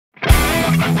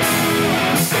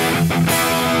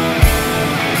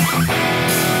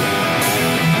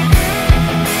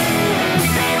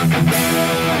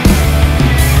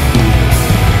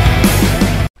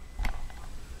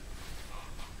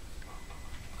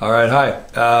All right,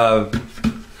 hi.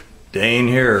 Dane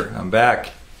here. I'm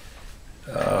back.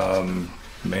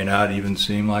 May not even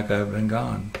seem like I've been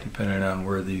gone, depending on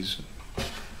where these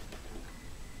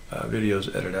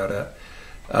videos edit out at.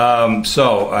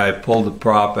 So I pulled the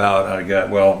prop out. I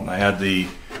had the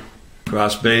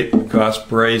cross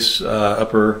brace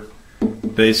upper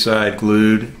base side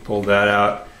glued. Pulled that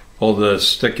out. Pulled the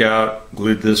stick out.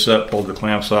 Glued this up. Pulled the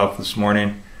clamps off this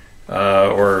morning,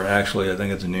 or actually I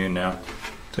think it's noon now.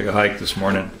 Took a hike this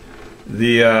morning.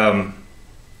 The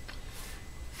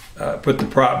put the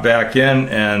prop back in,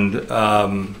 and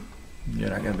you're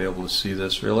not going to be able to see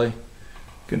this really. You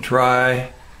can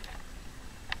try.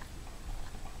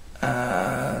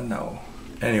 No.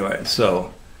 Anyway,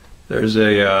 so there was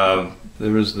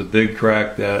the big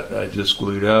crack that I just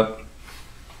glued up,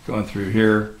 going through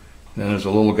here. And then there's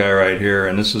a little guy right here,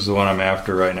 and this is the one I'm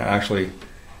after right now. Actually,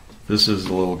 this is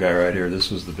the little guy right here.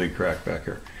 This was the big crack back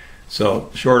here. So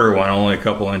shorter one, only a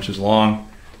couple inches long,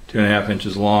 2.5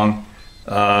 inches long.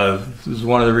 This is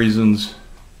one of the reasons.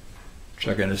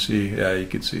 Checking to see. Yeah, you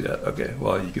can see that. Okay,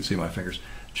 well, you can see my fingers.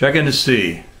 Checking to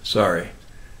see. Sorry.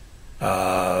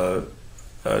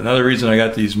 Another reason I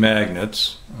got these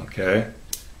magnets. Okay.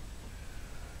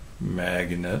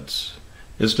 Magnets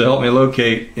is to help me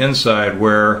locate inside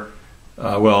where,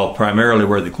 well, primarily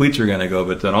where the cleats are going to go,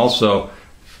 but then also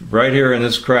right here in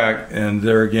this crack, and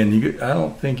there again, I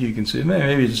don't think you can see,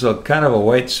 maybe just a kind of a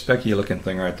white specky looking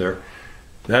thing right there.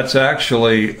 That's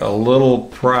actually a little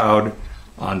proud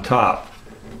on top,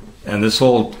 and this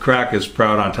whole crack is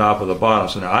proud on top of the bottom.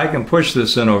 So now I can push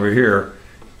this in over here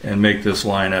and make this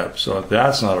line up, so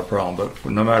that's not a problem.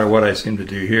 But no matter what I seem to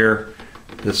do here,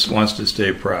 this wants to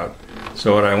stay proud.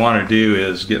 So what I want to do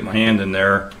is get my hand in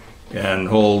there and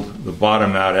hold the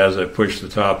bottom out as I push the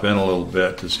top in a little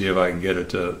bit to see if I can get it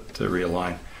to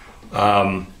realign.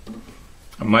 I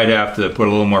might have to put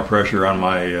a little more pressure on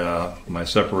my my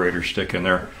separator stick in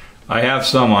there. I have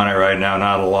some on it right now,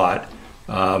 not a lot.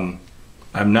 I'm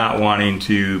not wanting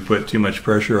to put too much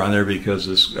pressure on there because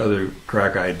this other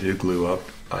crack I did glue up,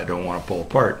 I don't want to pull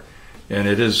apart. And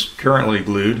it is currently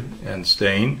glued and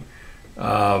staying.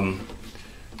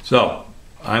 So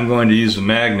I'm going to use a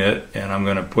magnet, and I'm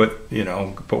going to put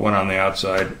one on the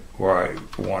outside where I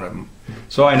want it,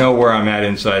 so I know where I'm at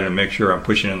inside and make sure I'm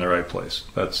pushing in the right place.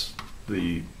 That's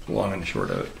the long and the short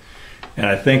of it. And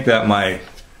I think that my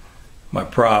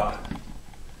prop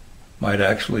might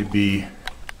actually be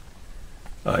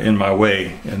in my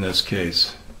way in this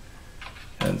case.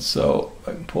 And so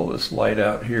I can pull this light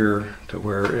out here to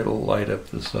where it'll light up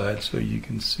the side so you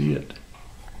can see it.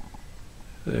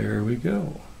 There we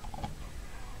go.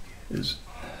 This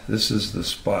is the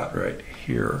spot right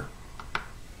here.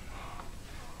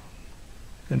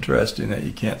 Interesting that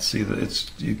you can't see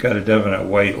that you've got a definite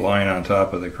white line on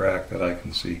top of the crack that I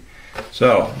can see.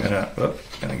 So I'm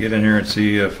gonna get in here and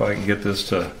see if I can get this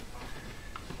to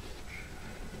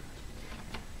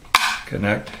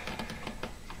connect.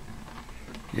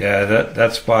 Yeah,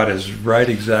 that spot is right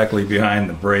exactly behind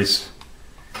the brace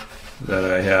that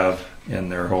I have in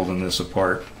there holding this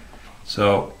apart.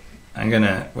 So what I'm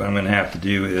gonna have to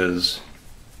do is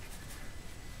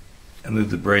move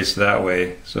the brace that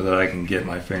way so that I can get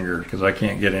my finger, because I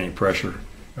can't get any pressure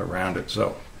around it.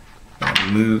 So I'm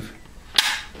gonna move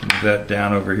that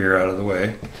down over here out of the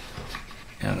way,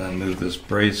 and then move this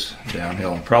brace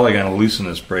downhill. I'm probably gonna loosen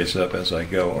this brace up as I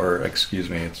go, or excuse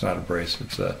me, it's not a brace,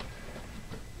 it's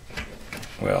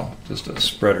just a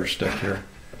spreader stick here.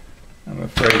 I'm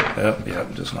afraid, yeah,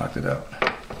 just knocked it out.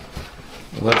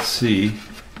 Let's see.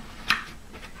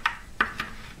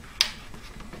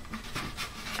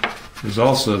 There's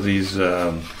also these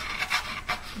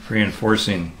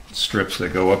reinforcing strips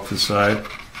that go up the side.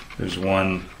 There's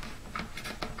one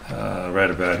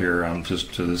right about here. I'm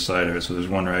just to the side of it, so there's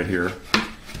one right here.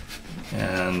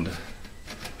 And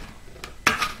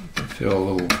I feel a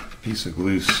little piece of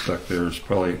glue stuck there. It's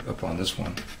probably up on this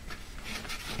one.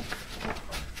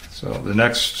 So the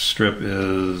next strip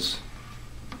is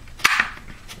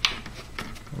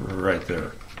right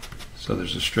there. So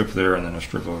there's a strip there and then a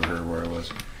strip over here where I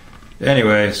was.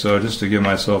 Anyway, so just to give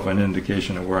myself an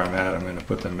indication of where I'm at, I'm going to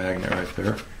put the magnet right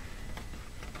there.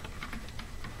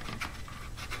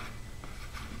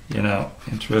 You know,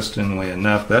 interestingly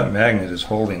enough, that magnet is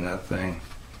holding that thing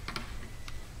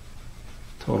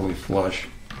totally flush.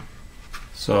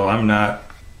 So I'm not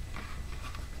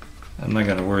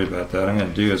going to worry about that. I'm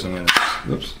going to do is I'm going to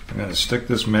oops, I'm going to stick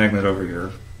this magnet over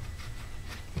here.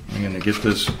 I'm going to get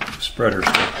this spreader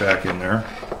stick back in there,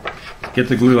 get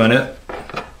the glue in it,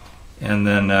 and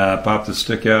then pop the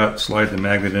stick out, slide the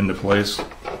magnet into place.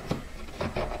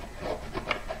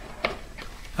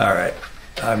 All right,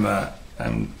 I'm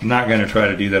not going to try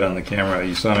to do that on the camera.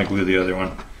 You saw me glue the other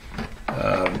one.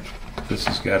 This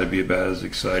has got to be about as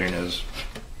exciting as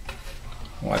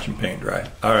watching paint dry.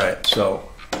 All right, so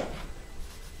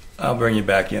I'll bring you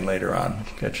back in later on,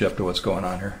 catch you up to what's going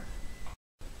on here.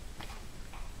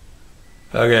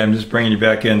 Okay, I'm just bringing you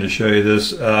back in to show you this.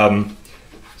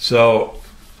 So,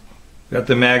 got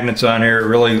the magnets on here. It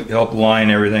really helped line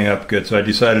everything up good. So I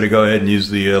decided to go ahead and use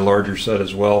the larger set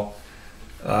as well.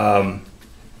 I've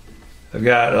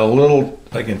got a little,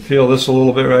 I can feel this a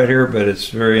little bit right here, but it's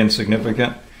very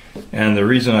insignificant. And the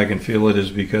reason I can feel it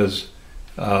is because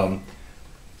the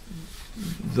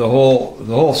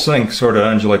whole sink sort of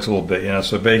undulates a little bit, you know.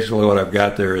 So basically what I've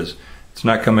got there is it's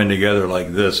not coming together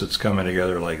like this, it's coming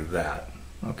together like that.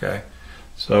 Okay,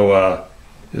 so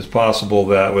it's possible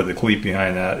that with the cleat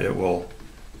behind that, it will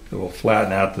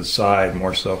flatten out the side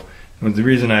more so. And the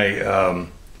reason I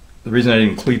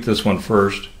didn't cleat this one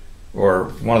first, or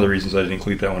one of the reasons I didn't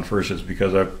cleat that one first, is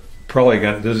because I've probably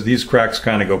got these cracks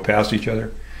kind of go past each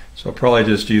other. So I'll probably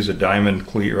just use a diamond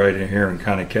cleat right in here and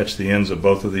kind of catch the ends of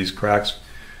both of these cracks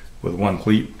with one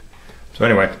cleat. So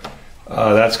anyway,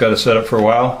 that's got to set up for a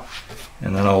while,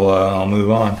 and then I'll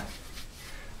move on.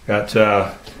 I've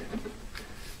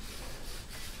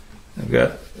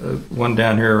got one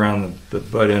down here around the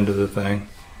butt end of the thing.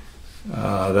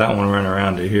 That one ran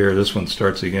around to here. This one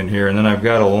starts again here, and then I've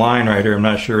got a line right here. I'm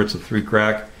not sure it's a 3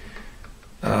 crack.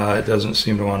 It doesn't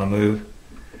seem to want to move.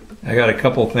 I got a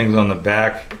couple things on the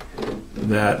back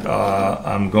that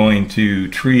I'm going to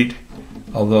treat,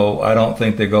 although I don't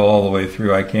think they go all the way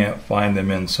through. I can't find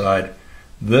them inside.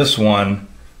 This one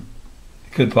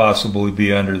could possibly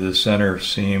be under the center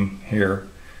seam here,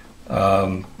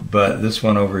 but this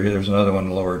one over here, there's another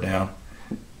one lower down,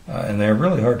 and they're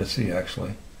really hard to see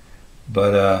actually,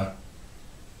 but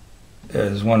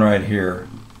there's one right here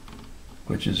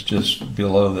which is just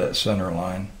below that center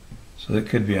line, so it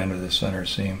could be under the center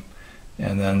seam,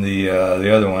 and then the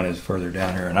other one is further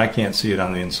down here, and I can't see it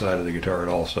on the inside of the guitar at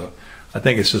all, so I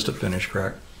think it's just a finish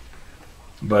crack.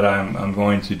 But I'm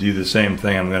going to do the same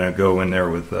thing. I'm going to go in there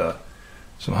with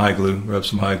some high glue, rub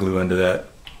some high glue into that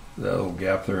little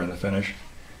gap there in the finish,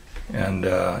 and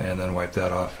then wipe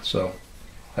that off. So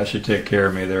that should take care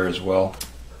of me there as well.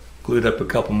 Glued up a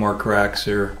couple more cracks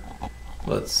here.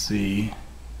 Let's see.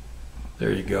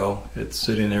 There you go. It's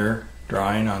sitting there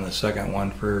drying on the second one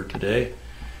for today.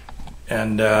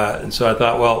 And so I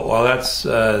thought, well, while that's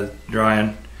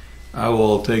drying, I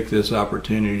will take this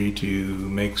opportunity to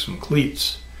make some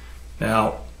cleats.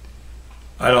 Now,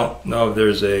 I don't know if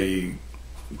there's a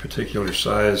particular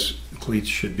size cleats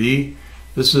should be.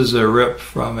 This is a rip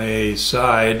from a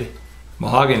side,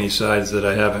 mahogany sides that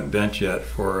I haven't bent yet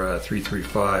for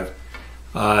 335.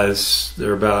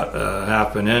 They're about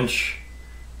 1/2 inch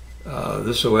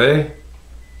this away.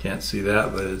 Can't see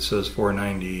that, but it says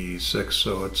 496,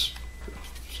 so it's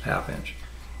 1/2 inch.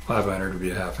 500 would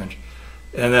be a 1/2 inch.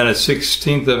 And then a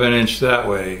 1/16 of an inch that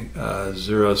way,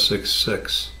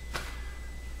 0.66.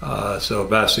 So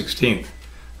about 1/16.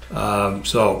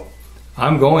 So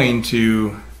I'm going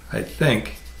to, I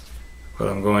think, what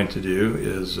I'm going to do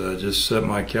is just set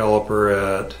my caliper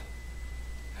at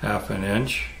 1/2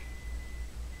 inch,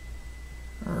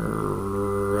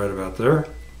 right about there,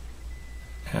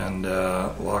 and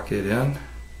lock it in.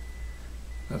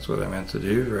 That's what I meant to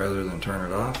do, rather than turn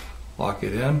it off. Lock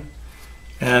it in.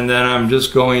 And then I'm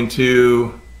just going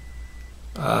to,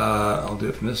 I'll do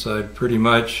it from this side, pretty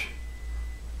much,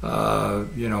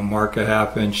 you know, mark a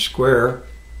 1/2 inch square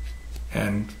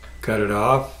and cut it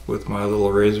off with my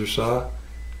little razor saw,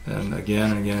 and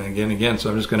again, again, again, again. So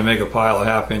I'm just going to make a pile of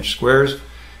 1/2 inch squares,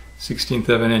 1/16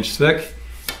 of an inch thick.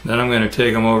 Then I'm going to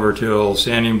take them over to a little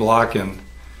sanding block and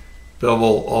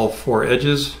bevel all 4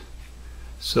 edges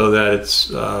so that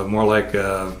it's more like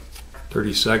a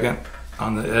 32nd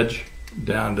on the edge,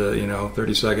 down to, you know,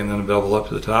 32nd, then bevel up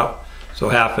to the top. So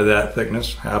half of that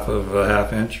thickness, half of a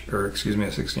 1/2 inch, or excuse me,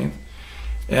 a 1/16.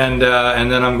 And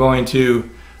then I'm going to,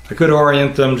 I could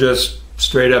orient them just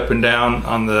straight up and down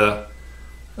on the,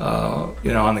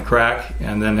 you know, on the crack,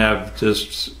 and then have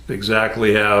just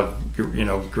exactly have, you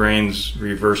know, grains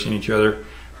reversing each other.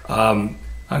 I'm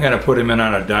going to put them in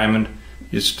on a diamond.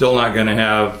 You're still not going to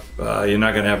have, you're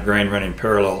not going to have grain running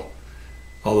parallel.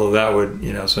 Although that would,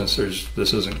 you know, since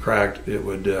this isn't cracked, it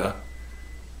would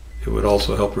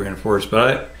also help reinforce.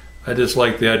 But I just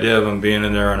like the idea of them being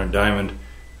in there on a diamond.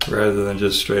 rather than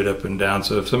just straight up and down.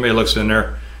 So if somebody looks in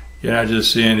there, you're not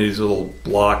just seeing these little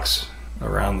blocks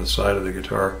around the side of the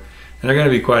guitar. And there are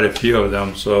going to be quite a few of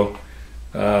them, so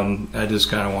I just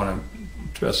kind of want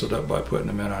to dress it up by putting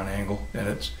them in on angle. And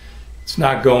it's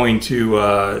not going to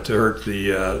hurt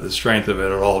the strength of it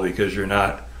at all, because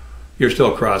you're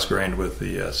still cross-grained with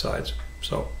the sides.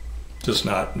 So just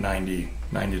not 90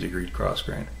 degree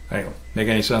cross-grained. Anyway, make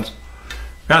any sense?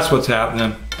 That's what's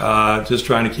happening. Just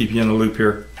trying to keep you in the loop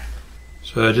here.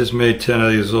 So I just made 10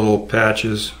 of these little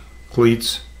patches,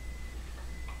 cleats,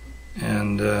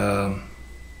 and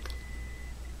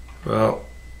well,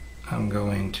 I'm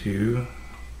going to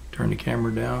turn the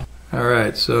camera down.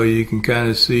 Alright, so you can kind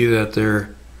of see that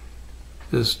they're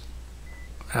just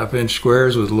half-inch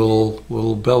squares with little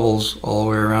bevels all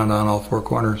the way around on all four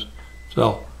corners.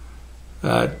 So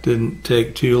that didn't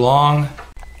take too long.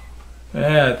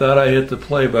 Yeah, I thought I hit the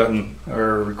play button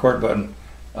or record button.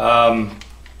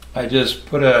 I just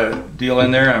put a deal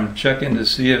in there. I'm checking to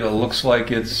see if it looks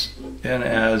like it's in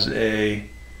as a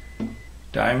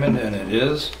diamond, and it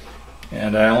is.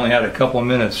 And I only had a couple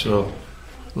minutes, so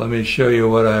let me show you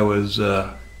what I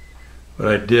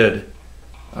did.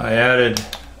 I added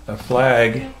a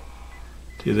flag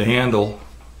to the handle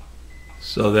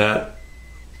so that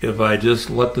if I just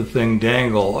let the thing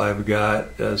dangle, I've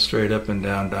got a straight up and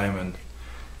down diamond.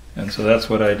 And so that's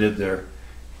what I did there.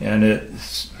 And it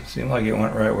seemed like it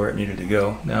went right where it needed to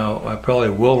go. Now, I probably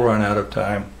will run out of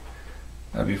time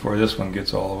before this one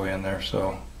gets all the way in there.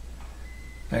 So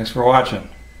thanks for watching.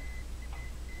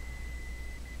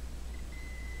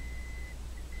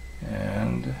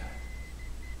 And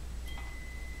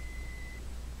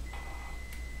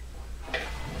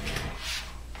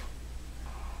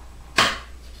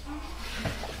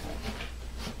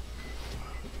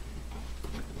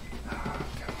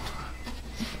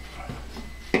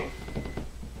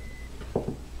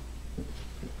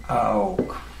oh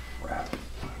crap,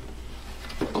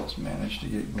 just managed to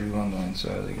get glue on the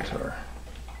inside of the guitar.